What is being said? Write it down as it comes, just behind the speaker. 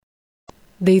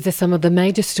These are some of the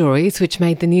major stories which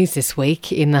made the news this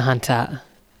week in The Hunter.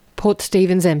 Port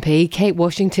Stephens MP Kate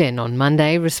Washington on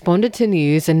Monday responded to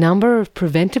news a number of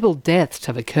preventable deaths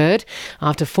have occurred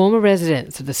after former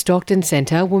residents of the Stockton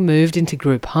Centre were moved into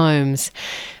group homes.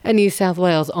 A New South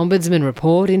Wales Ombudsman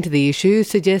report into the issue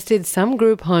suggested some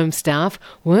group home staff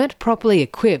weren't properly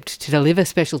equipped to deliver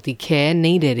specialty care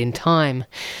needed in time.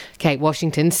 Kate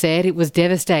Washington said it was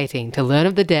devastating to learn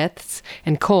of the deaths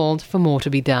and called for more to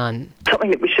be done.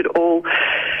 Something that we should all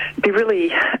be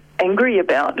really angry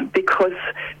about, because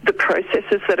the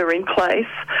processes that are in place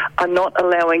are not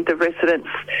allowing the residents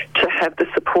to have the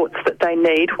supports that they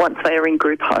need once they are in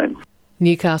group homes.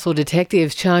 Newcastle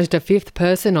detectives charged a fifth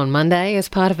person on Monday as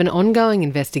part of an ongoing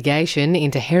investigation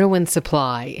into heroin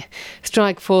supply.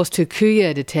 Strike Force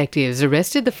Tukuya detectives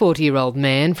arrested the 40-year-old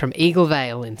man from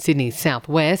Eaglevale in Sydney's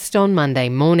southwest on Monday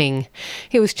morning.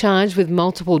 He was charged with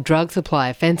multiple drug supply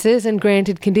offences and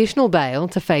granted conditional bail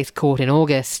to face court in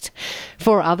August.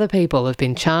 4 other people have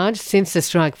been charged since the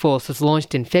Strike Force was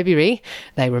launched in February.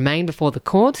 They remain before the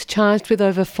courts, charged with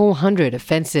over 400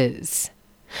 offences.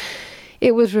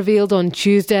 It was revealed on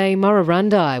Tuesday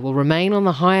Murrurundi will remain on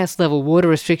the highest level water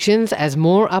restrictions as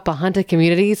more Upper Hunter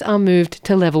communities are moved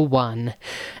to Level 1.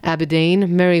 Aberdeen,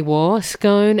 Merriwa,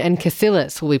 Scone and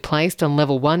Cassillis will be placed on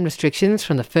Level 1 restrictions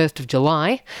from the 1st of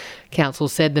July. Council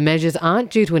said the measures aren't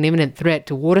due to an imminent threat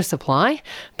to water supply,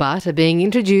 but are being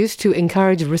introduced to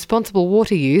encourage responsible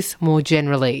water use more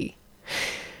generally.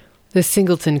 The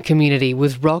Singleton community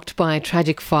was rocked by a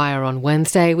tragic fire on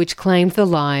Wednesday which claimed the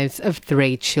lives of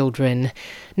 3 children.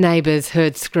 Neighbours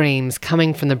heard screams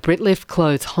coming from the Britliff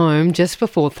Close home just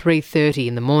before 3:30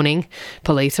 in the morning.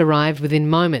 Police arrived within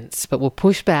moments but were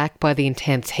pushed back by the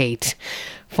intense heat.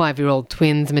 5-year-old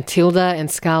twins Matilda and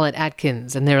Scarlett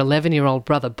Atkins and their 11-year-old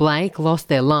brother Blake lost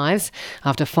their lives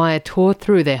after fire tore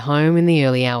through their home in the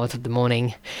early hours of the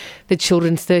morning. The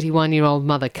children's 31-year-old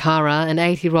mother Cara and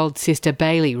 8-year-old sister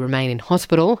Bailey remain in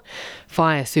hospital.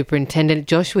 Fire Superintendent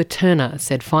Joshua Turner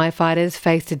said firefighters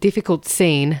faced a difficult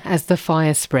scene as the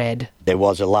fire spread. There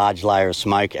was a large layer of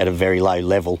smoke at a very low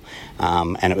level,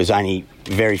 and it was only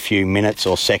very few minutes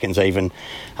or seconds even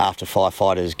after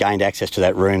firefighters gained access to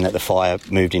that room that the fire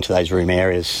moved into those room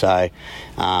areas. So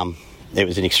it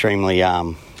was an extremely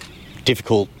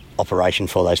difficult operation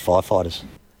for those firefighters.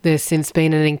 There's since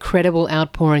been an incredible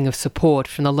outpouring of support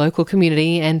from the local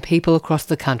community and people across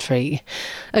the country.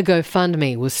 A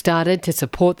GoFundMe was started to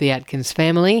support the Atkins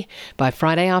family. By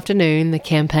Friday afternoon, the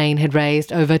campaign had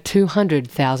raised over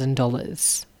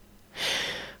 $200,000.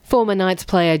 Former Knights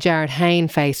player Jarryd Hayne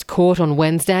faced court on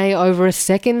Wednesday over a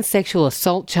second sexual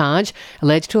assault charge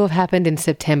alleged to have happened in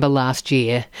September last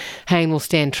year. Hayne will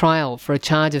stand trial for a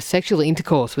charge of sexual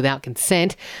intercourse without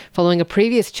consent following a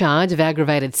previous charge of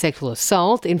aggravated sexual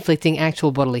assault inflicting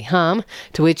actual bodily harm,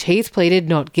 to which he's pleaded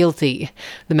not guilty.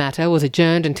 The matter was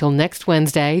adjourned until next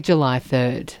Wednesday, July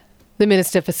 3rd. The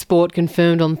Minister for Sport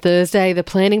confirmed on Thursday the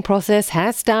planning process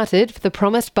has started for the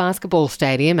promised basketball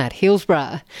stadium at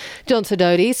Hillsborough. John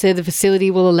Sidoti said the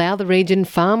facility will allow the region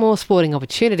far more sporting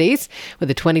opportunities, with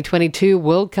the 2022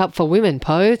 World Cup for Women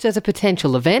posed as a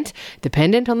potential event,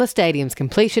 dependent on the stadium's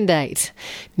completion date.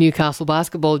 Newcastle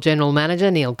Basketball General Manager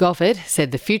Neil Goffert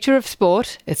said the future of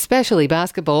sport, especially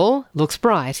basketball, looks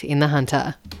bright in the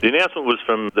Hunter. The announcement was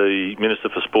from the Minister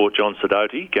for Sport, John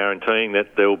Sidoti, guaranteeing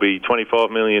that there will be $25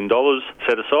 million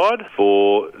set aside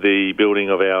for the building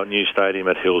of our new stadium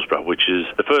at Hillsborough, which is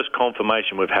the first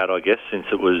confirmation we've had, I guess, since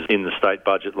it was in the state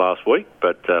budget last week.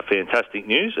 But fantastic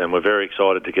news, and we're very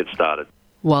excited to get started.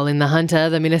 While in the Hunter,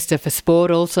 the Minister for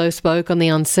Sport also spoke on the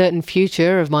uncertain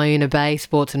future of Myuna Bay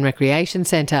Sports and Recreation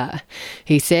Centre.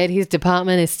 He said his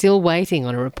department is still waiting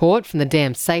on a report from the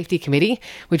Dam Safety Committee,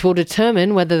 which will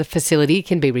determine whether the facility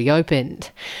can be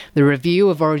reopened. The review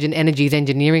of Origin Energy's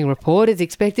engineering report is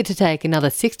expected to take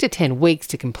another 6 to 10 weeks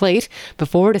to complete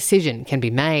before a decision can be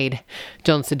made.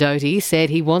 John Sidoti said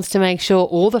he wants to make sure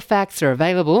all the facts are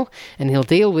available and he'll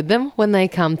deal with them when they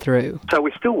come through. So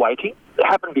we're still waiting. It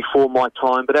happened before my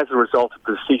time, but as a result of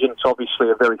the decision, it's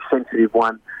obviously a very sensitive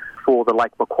one for the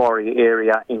Lake Macquarie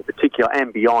area in particular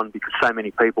and beyond, because so many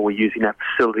people were using that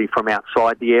facility from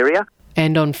outside the area.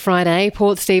 And on Friday,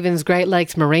 Port Stephens Great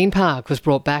Lakes Marine Park was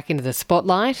brought back into the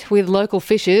spotlight, with local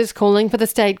fishers calling for the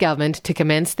state government to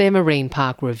commence their marine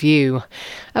park review.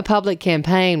 A public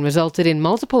campaign resulted in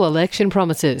multiple election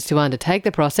promises to undertake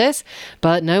the process,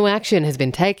 but no action has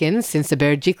been taken since the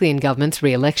Berejiklian government's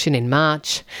re-election in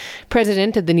March.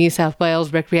 President of the New South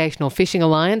Wales Recreational Fishing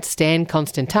Alliance, Stan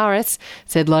Constantaris,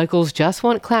 said locals just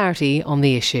want clarity on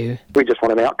the issue. We just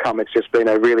want an outcome. It's just been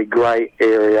a really grey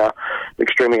area,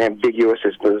 extremely ambiguous.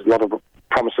 There's a lot of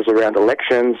promises around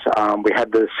elections. We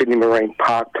had the Sydney Marine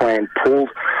Park plan pulled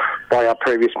by our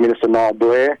previous Minister, Niall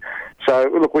Blair. So,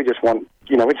 look, we just want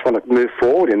to move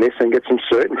forward in this and get some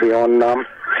certainty on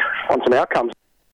some outcomes.